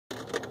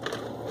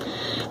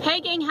Hey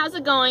gang, how's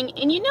it going?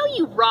 And you know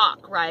you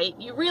rock, right?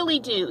 You really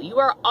do. You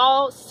are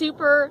all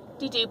super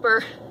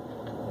duper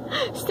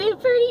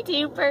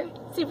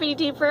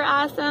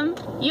awesome.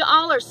 You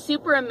all are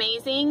super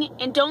amazing,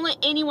 and don't let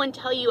anyone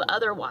tell you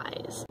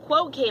otherwise. A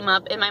quote came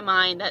up in my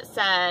mind that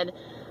said,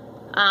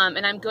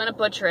 and I'm gonna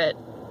butcher it.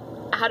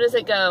 How does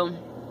it go?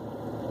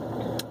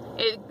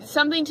 It's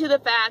something to the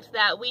fact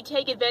that we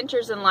take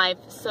adventures in life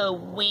so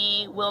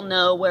we will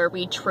know where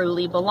we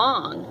truly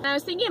belong. And I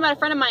was thinking about a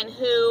friend of mine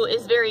who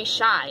is very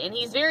shy, and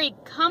he's very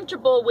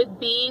comfortable with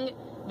being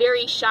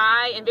very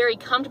shy and very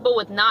comfortable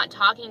with not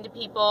talking to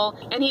people.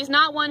 And he's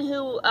not one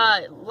who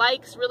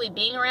likes really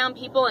being around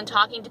people and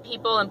talking to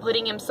people and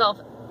putting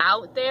himself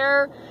out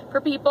there for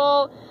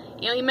people.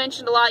 You know, he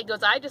mentioned a lot, he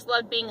goes, I just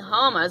loved being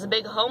home. I was a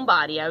big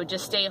homebody. I would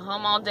just stay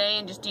home all day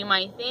and just do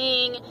my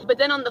thing. But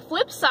then on the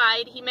flip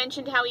side, he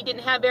mentioned how he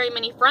didn't have very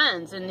many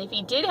friends. And if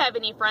he did have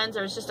any friends,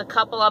 there was just a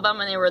couple of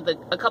them, and they were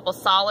a couple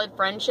solid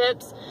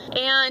friendships.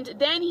 And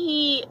then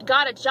he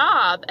got a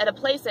job at a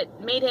place that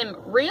made him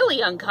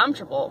really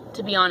uncomfortable,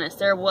 to be honest.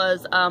 There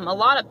was a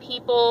lot of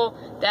people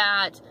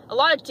a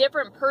lot of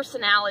different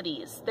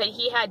personalities that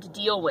he had to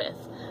deal with.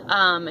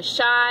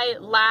 Shy,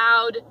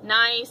 loud,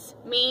 nice,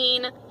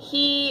 mean.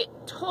 He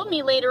told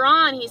me later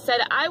on, he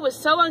said, I was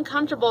so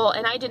uncomfortable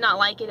and I did not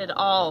like it at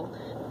all,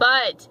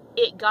 but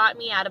it got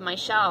me out of my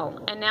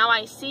shell. And now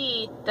I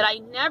see that I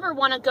never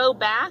want to go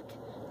back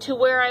to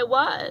where I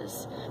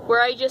was,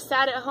 where I just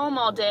sat at home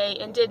all day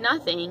and did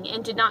nothing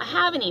and did not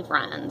have any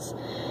friends.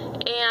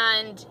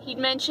 And he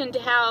mentioned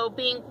how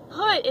being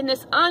put in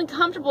this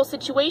uncomfortable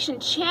situation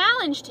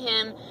challenged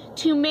him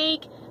to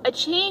make a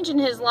change in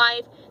his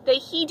life that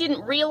he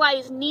didn't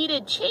realize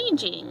needed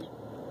changing.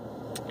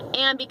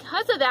 And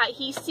because of that,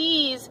 he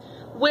sees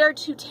where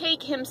to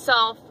take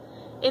himself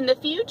in the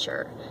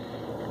future.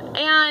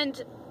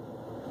 And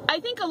I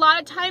think a lot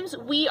of times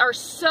we are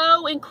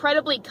so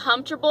incredibly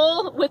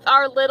comfortable with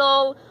our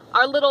little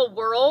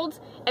world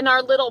and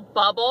our little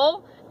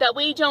bubble that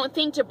we don't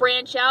think to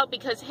branch out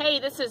because, hey,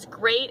 this is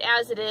great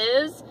as it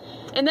is.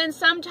 And then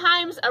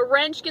sometimes a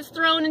wrench gets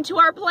thrown into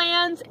our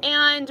plans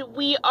and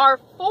we are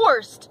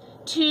forced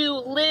to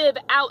live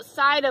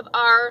outside of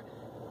our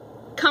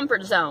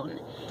comfort zone.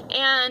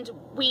 And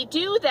we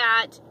do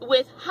that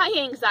with high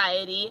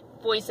anxiety,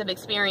 voice of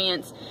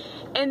experience.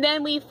 And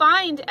then we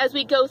find as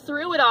we go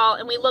through it all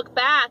and we look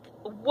back,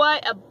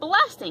 what a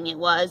blessing it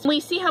was. We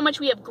see how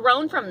much we have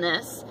grown from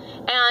this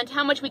and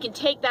how much we can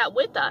take that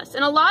with us.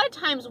 And a lot of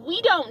times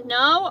we don't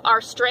know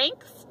our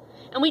strengths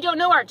and we don't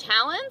know our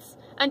talents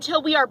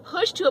until we are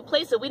pushed to a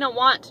place that we don't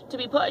want to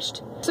be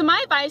pushed. So my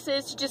advice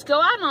is to just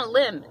go out on a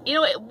limb. You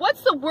know,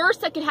 what's the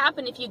worst that could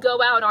happen if you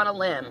go out on a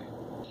limb?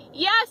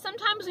 Yeah,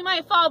 sometimes we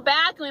might fall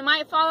back and we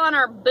might fall on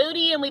our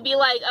booty and we'd be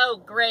like,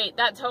 oh great,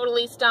 that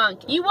totally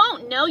stunk. You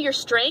won't know your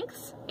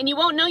strengths and you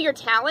won't know your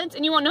talents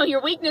and you won't know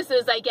your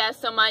weaknesses, I guess,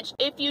 so much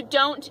if you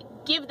don't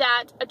give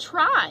that a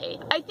try.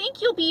 I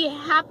think you'll be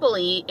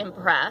happily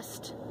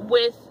impressed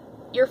with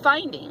your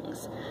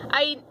findings.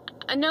 I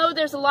know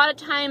there's a lot of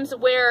times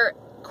where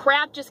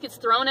crap just gets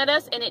thrown at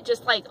us and it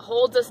just like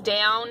holds us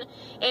down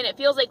and it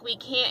feels like we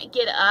can't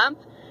get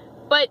up.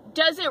 But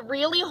does it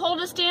really hold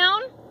us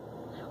down?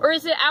 Or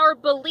is it our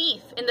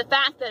belief in the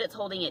fact that it's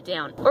holding it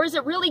down? Or is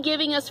it really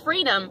giving us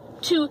freedom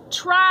to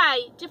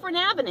try different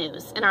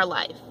avenues in our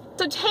life?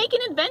 So take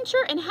an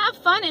adventure and have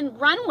fun and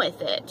run with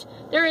it.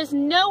 There is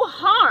no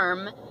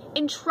harm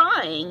in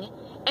trying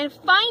and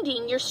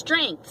finding your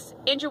strengths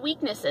and your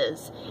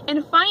weaknesses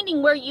and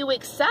finding where you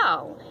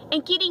excel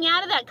and getting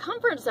out of that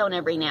comfort zone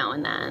every now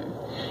and then.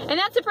 And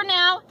that's it for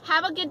now.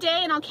 Have a good day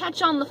and I'll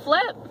catch you on the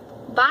flip.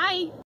 Bye.